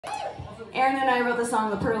Aaron and I wrote the song,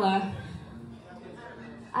 the Perla.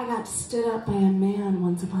 I got stood up by a man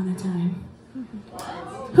once upon a time.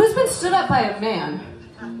 Who's been stood up by a man?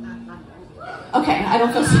 Okay, I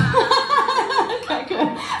don't feel so. Okay,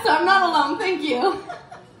 good. So I'm not alone, thank you.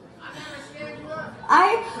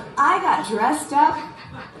 I got dressed up.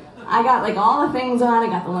 I got like all the things on. I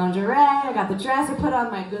got the lingerie, I got the dress. I put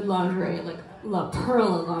on my good lingerie, like La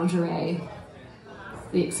Perla lingerie.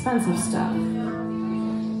 The expensive stuff.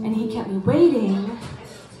 And he kept me waiting.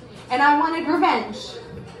 And I wanted revenge.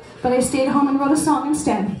 But I stayed home and wrote a song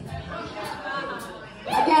instead.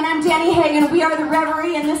 Again, I'm Dani Hagan. We are the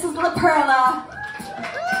Reverie, and this is La Perla.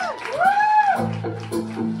 Woo!